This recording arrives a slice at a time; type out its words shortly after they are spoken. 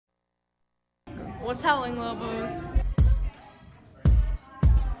What's howling, Lobos?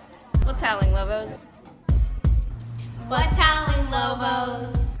 What's howling, Lobos? What's howling,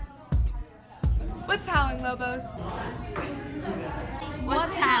 Lobos? What's howling, Lobos?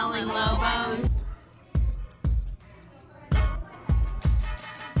 What's howling, Lobos?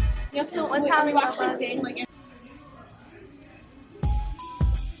 What's howling, Lobos?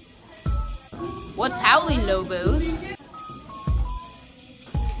 What's howling, Lobos?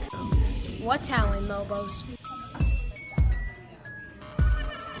 What's howling, Lobos?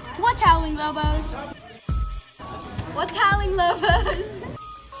 What's howling, Lobos? What's howling, Lobos?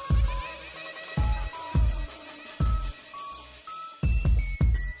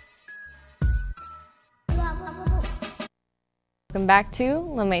 Welcome back to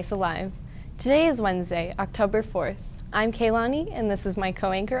La Mesa Live. Today is Wednesday, October 4th. I'm Kaylani, and this is my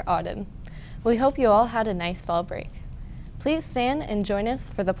co-anchor, Autumn. We hope you all had a nice fall break. Please stand and join us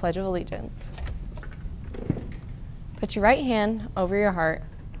for the Pledge of Allegiance. Put your right hand over your heart.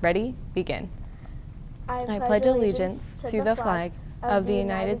 Ready? Begin. I pledge allegiance to the flag of the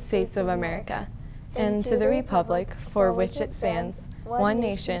United States of America and to the republic for which it stands, one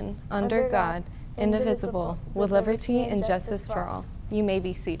nation, under God, indivisible, with liberty and justice for all. You may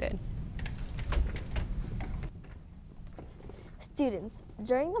be seated. Students,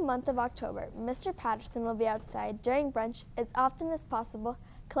 during the month of October, Mr. Patterson will be outside during brunch as often as possible,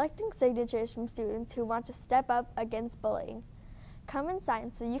 collecting signatures from students who want to step up against bullying. Come and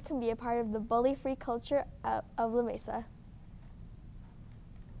sign so you can be a part of the bully-free culture of La Mesa.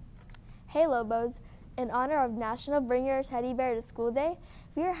 Hey Lobos, in honor of National Bring Your Teddy Bear to School Day,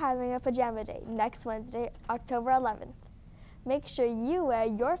 we are having a pajama day next Wednesday, October 11th. Make sure you wear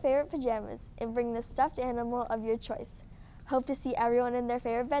your favorite pajamas and bring the stuffed animal of your choice. Hope to see everyone in their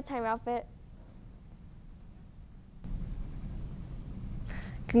favorite bedtime outfit.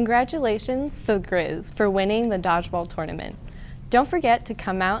 Congratulations to the Grizz for winning the dodgeball tournament. Don't forget to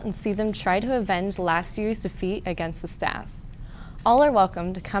come out and see them try to avenge last year's defeat against the staff. All are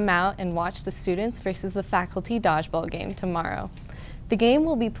welcome to come out and watch the students versus the faculty dodgeball game tomorrow. The game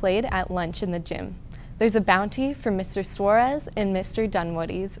will be played at lunch in the gym. There's a bounty for Mr. Suarez and Mr.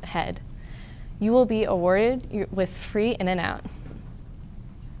 Dunwoody's head. You will be awarded with free in and out.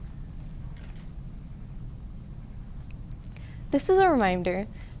 This is a reminder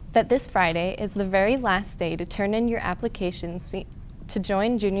that this Friday is the very last day to turn in your applications to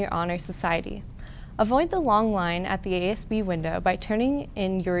join Junior Honor Society. Avoid the long line at the ASB window by turning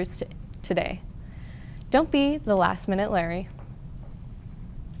in yours today. Don't be the last minute Larry.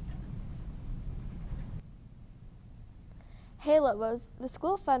 Hey Lobos, the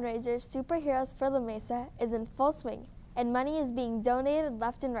school fundraiser Superheroes for La Mesa is in full swing, and money is being donated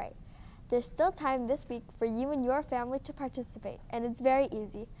left and right. There's still time this week for you and your family to participate, and it's very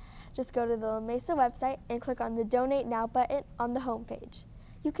easy. Just go to the La Mesa website and click on the Donate Now button on the homepage.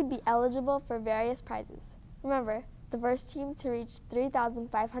 You could be eligible for various prizes. Remember, the first team to reach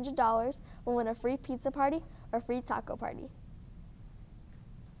 $3,500 will win a free pizza party or free taco party.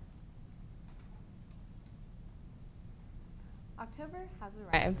 October has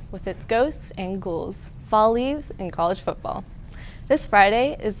arrived with its ghosts and ghouls, fall leaves, and college football. This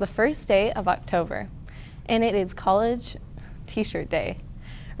Friday is the first day of October, and it is College T-shirt Day.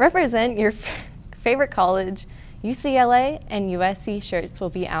 Represent your favorite college. UCLA and USC shirts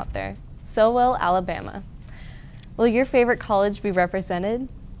will be out there. So will Alabama. Will your favorite college be represented?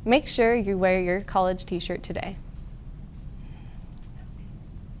 Make sure you wear your college T-shirt today.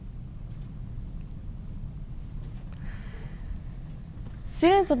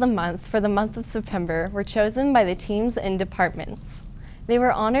 Students of the Month for the month of September were chosen by the teams and departments. They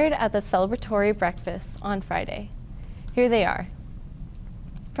were honored at the celebratory breakfast on Friday. Here they are.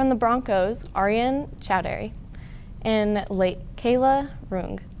 From the Broncos, Ariane Chowdhury and Kayla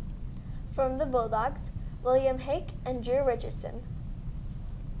Rung. From the Bulldogs, William Hake and Drew Richardson.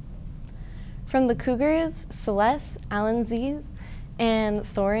 From the Cougars, Celeste Allenzies and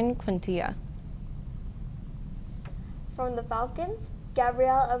Thorin Quintilla. From the Falcons,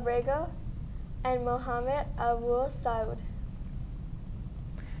 Gabrielle Abrego and Mohamed Abul Saud.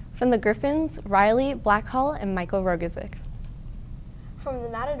 From the Griffins, Riley Blackhall and Michael Rogazik. From the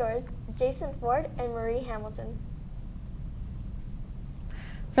Matadors, Jason Ford and Marie Hamilton.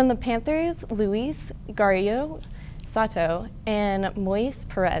 From the Panthers, Luis Garrido Sato and Moise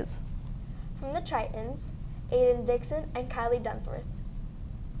Perez. From the Tritons, Aiden Dixon and Kylie Dunsworth.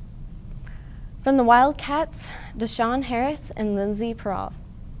 From the Wildcats, Deshaun Harris and Lindsay Peral.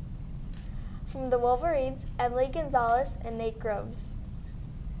 From the Wolverines, Emily Gonzalez and Nate Groves.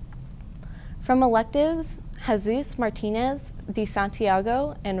 From electives, Jesus Martinez de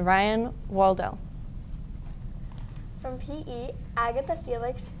Santiago and Ryan Waldell. From PE, Agatha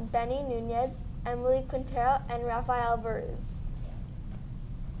Felix, Benny Nunez, Emily Quintero, and Rafael Baruz.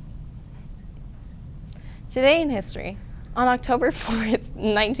 Today in history. On October 4th,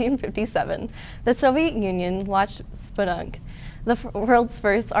 1957, the Soviet Union launched Sputnik, the world's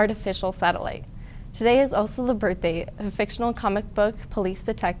first artificial satellite. Today is also the birthday of fictional comic book police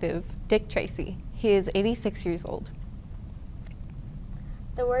detective Dick Tracy. He is 86 years old.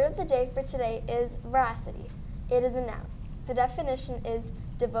 The word of the day for today is veracity. It is a noun. The definition is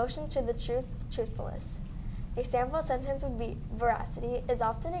devotion to the truth, truthfulness. A sample sentence would be, veracity is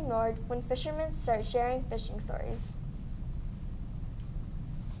often ignored when fishermen start sharing fishing stories.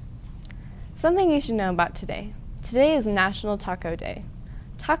 Something you should know about today. Today is National Taco Day.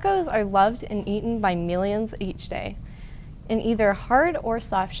 Tacos are loved and eaten by millions each day, in either hard or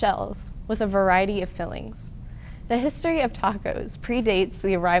soft shells, with a variety of fillings. The history of tacos predates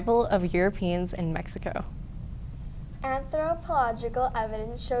the arrival of Europeans in Mexico. Anthropological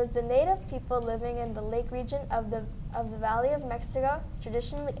evidence shows the native people living in the lake region of the Valley of Mexico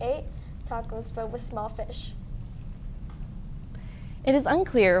traditionally ate tacos filled with small fish. It is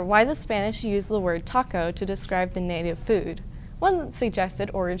unclear why the Spanish used the word taco to describe the native food. One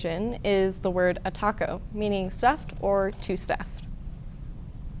suggested origin is the word ataco, meaning stuffed or too stuffed.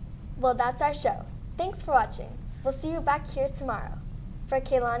 Well, that's our show. Thanks for watching. We'll see you back here tomorrow. For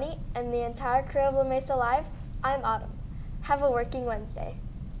Kaylani and the entire crew of La Mesa Live, I'm Autumn. Have a working Wednesday.